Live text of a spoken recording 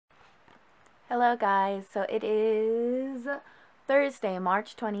Hello guys, so it is Thursday,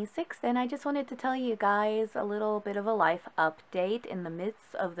 March 26th, and I just wanted to tell you guys a little bit of a life update in the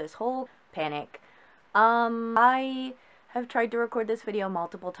midst of this whole panic. I have tried to record this video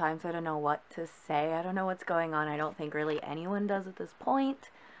multiple times. I don't know what to say. I don't know what's going on. I don't think really anyone does at this point,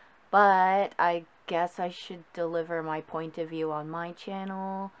 but I guess I should deliver my point of view on my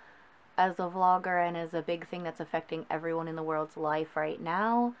channel as a vlogger and as a big thing that's affecting everyone in the world's life right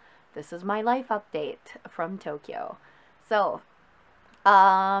now. This is my life update from Tokyo. So,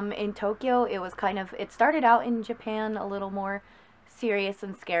 in Tokyo, it started out in Japan a little more serious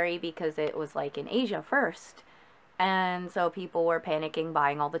and scary because it was like in Asia first. And so people were panicking,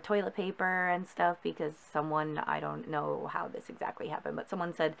 buying all the toilet paper and stuff because I don't know how this exactly happened, but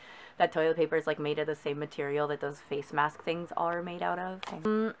someone said that toilet paper is like made of the same material that those face mask things are made out of.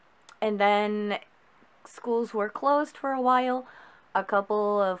 And then schools were closed for a while. A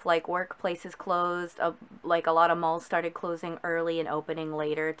couple of like workplaces closed. Like a lot of malls started closing early and opening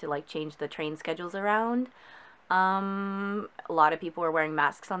later to like change the train schedules around. A lot of people were wearing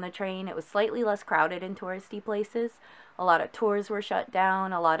masks on the train. It was slightly less crowded in touristy places. A lot of tours were shut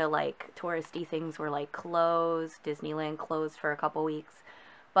down. A lot of like touristy things were like closed. Disneyland closed for a couple weeks.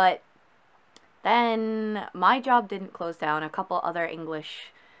 But then my job didn't close down. A couple other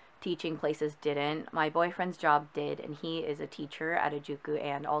English teaching places didn't. My boyfriend's job did, and he is a teacher at a Juku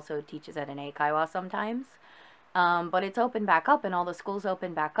and also teaches at an Eikaiwa sometimes. But it's opened back up, and all the schools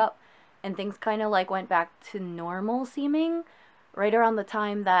opened back up, and things kind of like went back to normal seeming right around the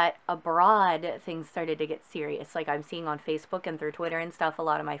time that abroad things started to get serious. Like I'm seeing on Facebook and through Twitter and stuff, a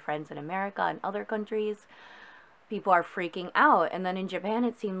lot of my friends in America and other countries, people are freaking out. And then in Japan,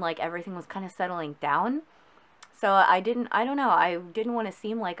 it seemed like everything was kind of settling down. So I don't know, I didn't want to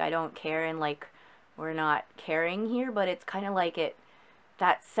seem like I don't care and like we're not caring here, but it's kind of like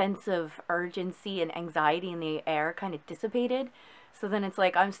that sense of urgency and anxiety in the air kind of dissipated. So then it's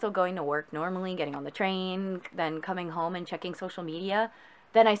like I'm still going to work normally, getting on the train, then coming home and checking social media.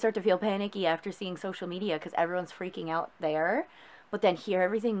 Then I start to feel panicky after seeing social media because everyone's freaking out there. But then here,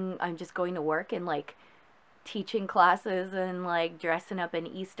 everything, I'm just going to work and like teaching classes and like dressing up in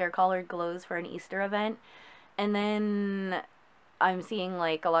Easter colored clothes for an Easter event. And then I'm seeing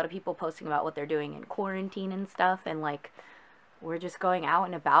like a lot of people posting about what they're doing in quarantine and stuff, and like we're just going out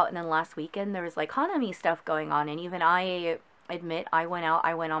and about. And then last weekend there was like Hanami stuff going on, and even I admit I went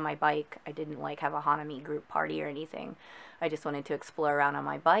on my bike. I didn't like have a Hanami group party or anything. I just wanted to explore around on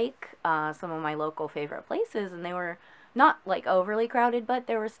my bike, some of my local favorite places, and they were not like overly crowded, but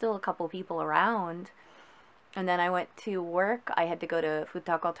there were still a couple people around. And then I went to work. I had to go to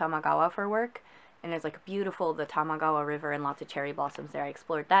Futako Tamagawa for work. And there's like the Tamagawa River and lots of cherry blossoms there. I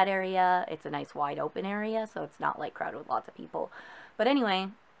explored that area. It's a nice wide open area, so it's not like crowded with lots of people. But anyway,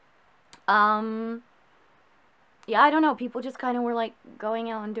 yeah, I don't know. People just kind of were like going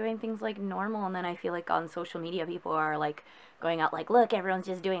out and doing things like normal. And then I feel like on social media, people are like going out like, look, everyone's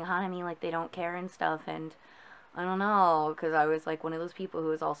just doing Hanami, like they don't care and stuff. And I don't know, because I was like one of those people who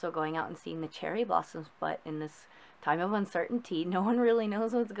was also going out and seeing the cherry blossoms, but in this time of uncertainty, no one really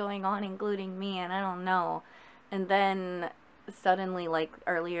knows what's going on, including me, and I don't know. And then suddenly, like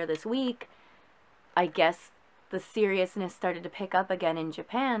earlier this week, I guess the seriousness started to pick up again in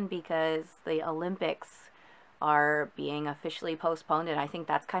Japan because the Olympics are being officially postponed, and I think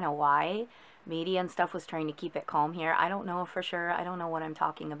that's kind of why media and stuff was trying to keep it calm here. I don't know for sure. I don't know what I'm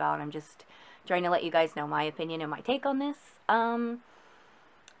talking about. I'm just trying to let you guys know my opinion and my take on this.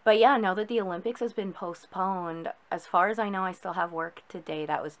 But yeah, now that the Olympics has been postponed, as far as I know, I still have work today.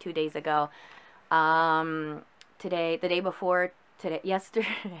 That was 2 days ago. Today, the day before today,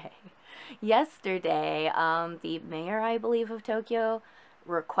 yesterday, the mayor, I believe, of Tokyo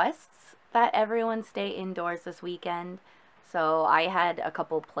requests that everyone stay indoors this weekend. So I had a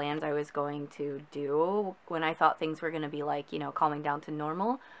couple plans I was going to do when I thought things were going to be like, you know, calming down to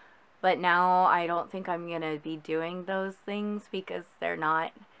normal. But now I don't think I'm going to be doing those things because they're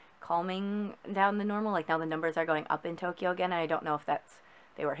not calming down the normal. Like now the numbers are going up in Tokyo again. And I don't know if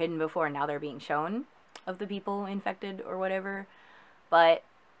they were hidden before and now they're being shown of the people infected or whatever. But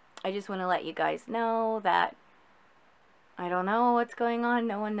I just want to let you guys know that I don't know what's going on.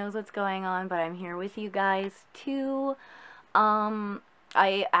 No one knows what's going on, but I'm here with you guys too. I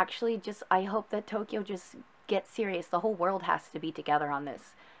hope that Tokyo just gets serious. The whole world has to be together on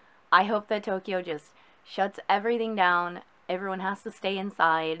this. I hope that Tokyo just shuts everything down. Everyone has to stay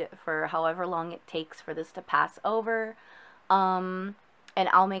inside for however long it takes for this to pass over. And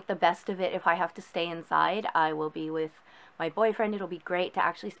I'll make the best of it. If I have to stay inside, I will be with my boyfriend. It'll be great to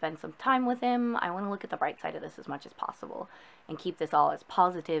actually spend some time with him. I want to look at the bright side of this as much as possible and keep this all as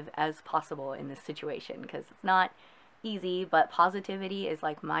positive as possible in this situation, because it's not easy, but positivity is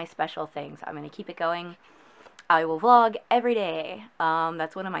like my special thing. So I'm going to keep it going. I will vlog every day.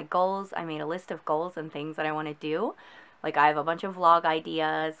 That's one of my goals. I made a list of goals and things that I want to do. Like, I have a bunch of vlog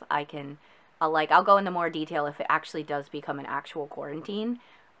ideas. I'll go into more detail if it actually does become an actual quarantine,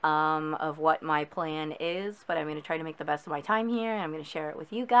 of what my plan is, but I'm going to try to make the best of my time here, and I'm going to share it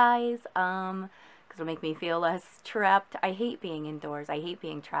with you guys, because it'll make me feel less trapped. I hate being indoors. I hate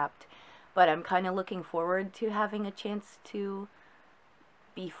being trapped, but I'm kind of looking forward to having a chance to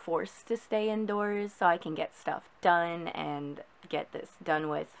be forced to stay indoors so I can get stuff done and get this done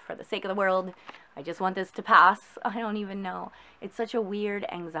with for the sake of the world. I just want this to pass. I don't even know. It's such a weird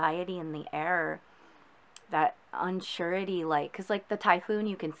anxiety in the air, that unsurety, like, because like the typhoon,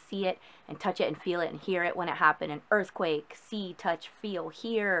 you can see it and touch it and feel it and hear it when it happened. An earthquake, see, touch, feel,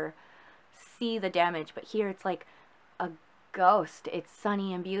 hear, see the damage. But here it's like a ghost. It's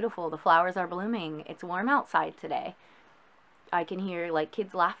sunny and beautiful. The flowers are blooming. It's warm outside today. I can hear like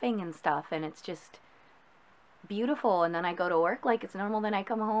kids laughing and stuff, and it's just beautiful. And then I go to work like it's normal. Then I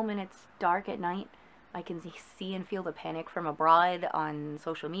come home and it's dark at night. I can see and feel the panic from abroad on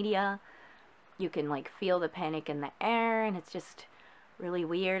social media. You can like feel the panic in the air, and it's just really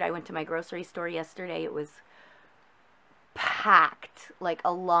weird. I went to my grocery store yesterday. It was packed, like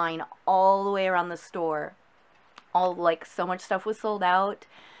a line all the way around the store. Like so much stuff was sold out.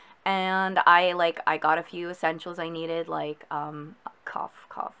 And I got a few essentials I needed, like, cough,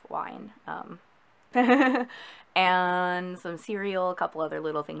 wine, and some cereal, a couple other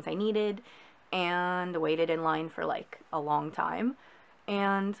little things I needed, and waited in line for, like, a long time.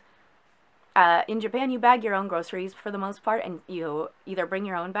 And, in Japan, you bag your own groceries for the most part, and you either bring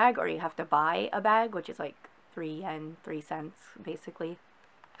your own bag or you have to buy a bag, which is, like, 3 yen, 3 cents, basically.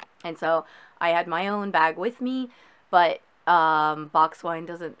 And so, I had my own bag with me, but box wine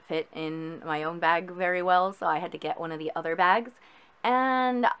doesn't fit in my own bag very well, so I had to get one of the other bags.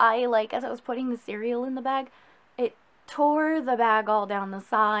 And as I was putting the cereal in the bag, it tore the bag all down the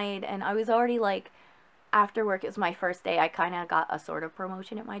side, and I was already like, after work, it was my first day, I kind of got a sort of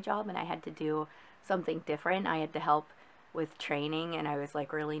promotion at my job, and I had to do something different. I had to help with training, and I was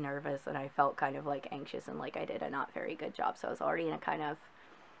like really nervous, and I felt kind of like anxious, and like I did a not very good job, so I was already in a kind of,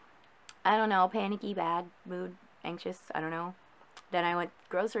 I don't know, panicky, bad mood. Anxious, I don't know. Then I went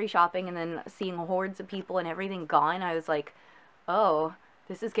grocery shopping, and then seeing hordes of people and everything gone, I was like, oh,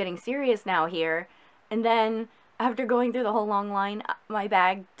 this is getting serious now here. And then after going through the whole long line, my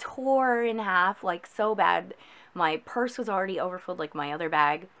bag tore in half, like so bad. My purse was already overfilled, like my other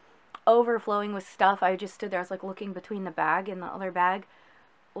bag, overflowing with stuff. I just stood there, I was like looking between the bag and the other bag,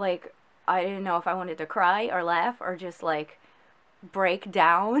 like I didn't know if I wanted to cry or laugh or just like break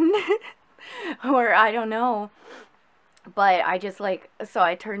down. Or I don't know. But I just so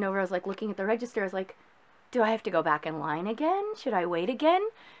I turned over, I was like looking at the register, I was like, do I have to go back in line again? Should I wait again?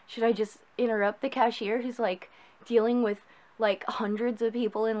 Should I just interrupt the cashier who's like dealing with like hundreds of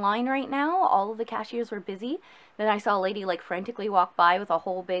people in line right now? All of the cashiers were busy. Then I saw a lady like frantically walk by with a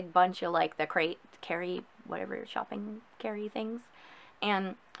whole big bunch of like the crate carry, whatever, shopping carry things.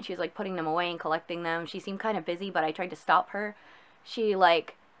 And she was like putting them away and collecting them. She seemed kind of busy, but I tried to stop her. She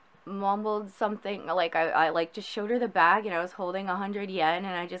like mumbled something, like I like just showed her the bag, and I was holding 100 yen,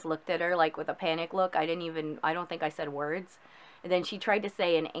 and I just looked at her like with a panic look. I don't think I said words. And then she tried to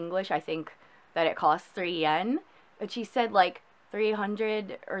say in English, I think, that it costs 3 yen, but she said like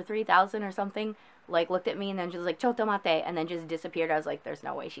 300 or 3,000 or something, like looked at me and then just like "Chotto mate," and then just disappeared. I was like, there's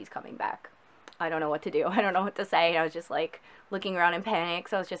no way she's coming back. I don't know what to do. I don't know what to say. And I was just like looking around in panic.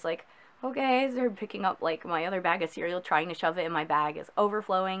 So I was just like, okay, so they're picking up like my other bag of cereal, trying to shove it in my bag. It's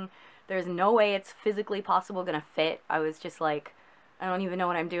overflowing. There's no way it's physically possible gonna fit. I was just like, I don't even know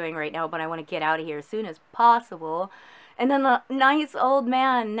what I'm doing right now, but I want to get out of here as soon as possible. And then the nice old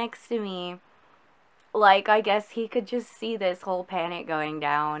man next to me, like, I guess he could just see this whole panic going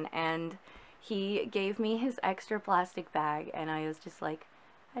down, and he gave me his extra plastic bag, and I was just like,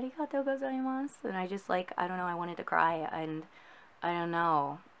 arigatou gozaimasu. And I just like, I don't know, I wanted to cry, and I don't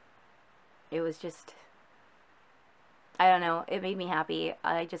know. It was just, I don't know, it made me happy.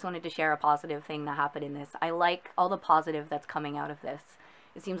 I just wanted to share a positive thing that happened in this. I like all the positive that's coming out of this.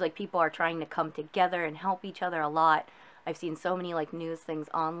 It seems like people are trying to come together and help each other a lot. I've seen so many like news things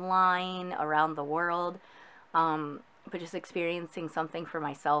online around the world, but just experiencing something for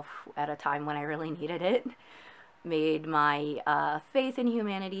myself at a time when I really needed it made my faith in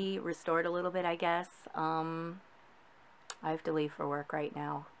humanity restored a little bit, I guess. I have to leave for work right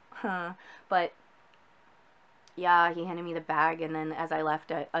now. But yeah, he handed me the bag, and then as I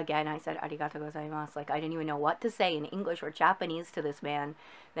left, again, I said, arigato gozaimasu. Like, I didn't even know what to say in English or Japanese to this man.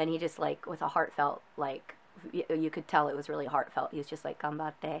 Then he just, like, with a heartfelt, like, you could tell it was really heartfelt. He was just like,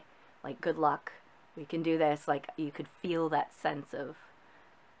 ganbatte, like, good luck. We can do this. Like, you could feel that sense of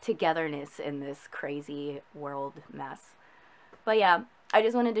togetherness in this crazy world mess. But yeah, I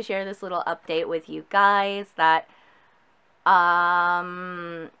just wanted to share this little update with you guys that,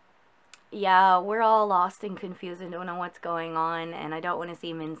 yeah, we're all lost and confused and don't know what's going on, and I don't want to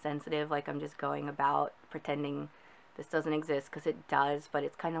seem insensitive, like I'm just going about pretending this doesn't exist, because it does, but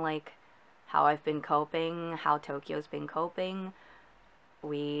it's kind of like how I've been coping, how Tokyo's been coping.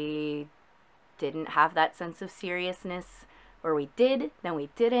 We didn't have that sense of seriousness, or we did, then we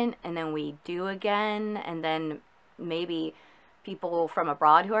didn't, and then we do again, and then maybe people from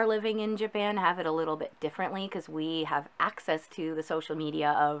abroad who are living in Japan have it a little bit differently, because we have access to the social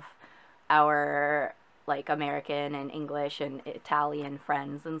media of our, like, American and English and Italian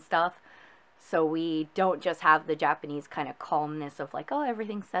friends and stuff. So we don't just have the Japanese kind of calmness of like, oh,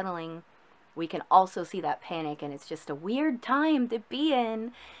 everything's settling. We can also see that panic, and it's just a weird time to be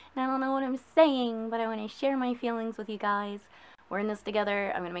in. And I don't know what I'm saying, but I want to share my feelings with you guys. We're in this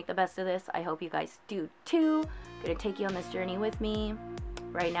together. I'm going to make the best of this. I hope you guys do too. I'm going to take you on this journey with me.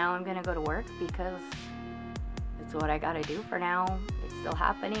 Right now I'm going to go to work because it's what I got to do for now. It's still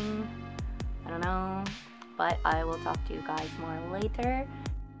happening. I don't know. But I will talk to you guys more later.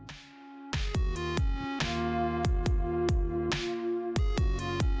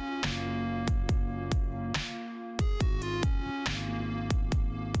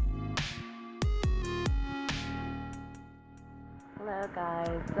 Hello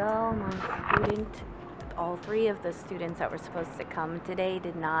guys, so my student, all three of the students that were supposed to come today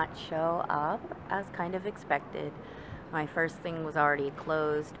did not show up as kind of expected. My first thing was already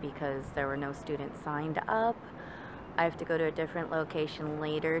closed because there were no students signed up. I have to go to a different location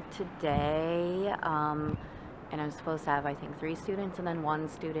later today, and I'm supposed to have, I think, 3 students and then 1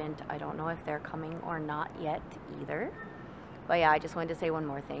 student. I don't know if they're coming or not yet either. But yeah, I just wanted to say one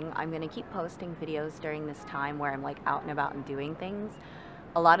more thing. I'm going to keep posting videos during this time where I'm like out and about and doing things.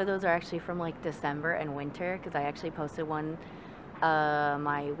 A lot of those are actually from like December and winter, because I actually posted one,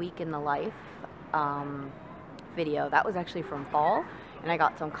 my week in the life video. That was actually from fall, and I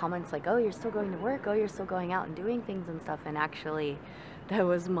got some comments like, oh, you're still going to work, oh, you're still going out and doing things and stuff, and actually that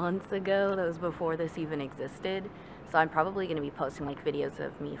was months ago. That was before this even existed. So I'm probably going to be posting like videos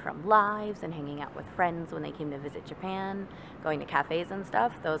of me from lives and hanging out with friends when they came to visit Japan, going to cafes and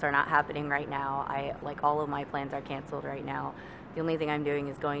stuff. Those are not happening right now. Like, all of my plans are canceled right now. The only thing I'm doing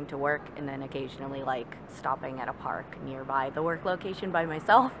is going to work and then occasionally like stopping at a park nearby the work location by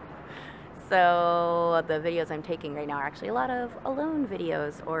myself. So the videos I'm taking right now are actually a lot of alone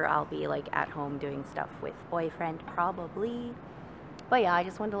videos, or I'll be like at home doing stuff with boyfriend probably. But yeah, I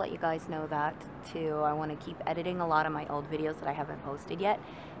just wanted to let you guys know that too. I want to keep editing a lot of my old videos that I haven't posted yet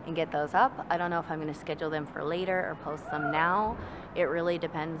and get those up. I don't know if I'm going to schedule them for later or post them now. It really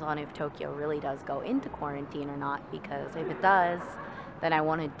depends on if Tokyo really does go into quarantine or not, because if it does, then I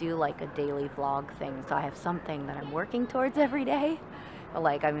want to do like a daily vlog thing, so I have something that I'm working towards every day. But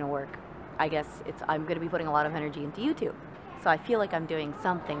like, I'm going to work, I guess I'm going to be putting a lot of energy into YouTube. So I feel like I'm doing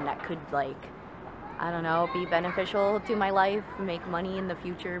something that could, like, I don't know, be beneficial to my life, make money in the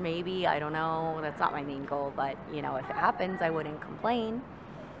future maybe. I don't know. That's not my main goal, but, you know, if it happens, I wouldn't complain.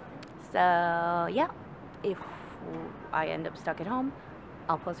 So, yeah. If I end up stuck at home,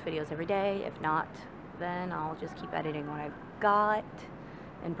 I'll post videos every day. If not, then I'll just keep editing what I've got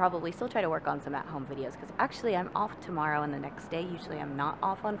and probably still try to work on some at-home videos, because actually I'm off tomorrow and the next day. Usually I'm not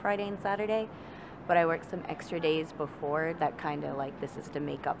off on Friday and Saturday, but I work some extra days before that, kind of like this is to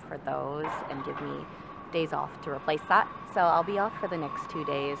make up for those and give me days off to replace that. So I'll be off for the next 2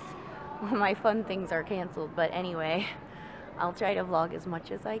 days. My fun things are canceled, but anyway, I'll try to vlog as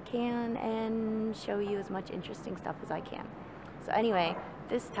much as I can and show you as much interesting stuff as I can. So anyway,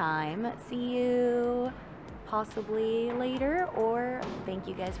 this time, see you possibly later, or thank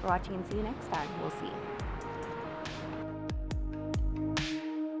you guys for watching and see you next time. We'll see.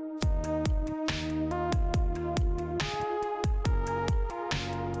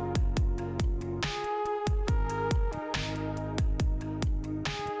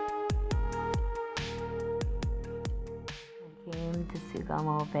 To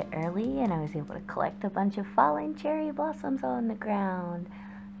Sugamo a bit early, and I was able to collect a bunch of fallen cherry blossoms on the ground.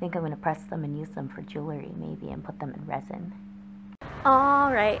 I think I'm going to press them and use them for jewelry maybe, and put them in resin.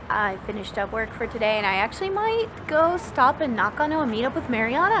 Alright, I finished up work for today, and I actually might go stop in Nakano and meet up with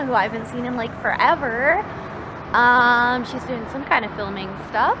Mariana, who I haven't seen in like forever. She's doing some kind of filming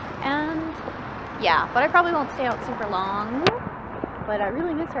stuff, and yeah, but I probably won't stay out super long. But I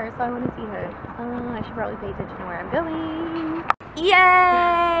really miss her, so I want to see her. I should probably pay attention to where I'm going.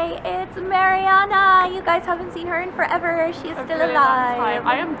 Yay! It's Mariana! You guys haven't seen her in forever. She's still really alive. long time.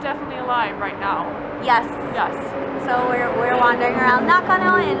 I am definitely alive right now. Yes. Yes. So we're wandering around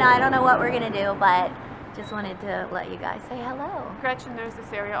Nakano, and I don't know what we're gonna do, but just wanted to let you guys say hello. Gretchen knows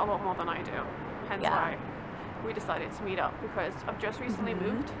this area a lot more than I do. Hence Yeah. why we decided to meet up, because I've just recently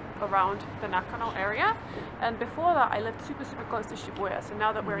moved around the Nakano area, and before that I lived super close to Shibuya. So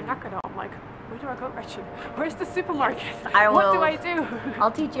now that we're in Nakano, I'm like, where do I go, Gretchen? Where's the supermarket? I will. What do I do?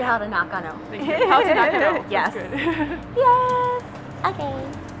 I'll teach you how to Nakano. Thank you. How to Nakano? Yes. That's good. Yes. Okay.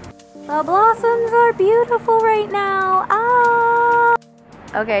 The blossoms are beautiful right now. Ah.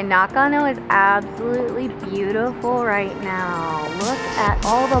 Okay, Nakano is absolutely beautiful right now. Look at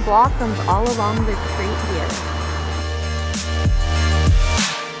all the blossoms all along the street here.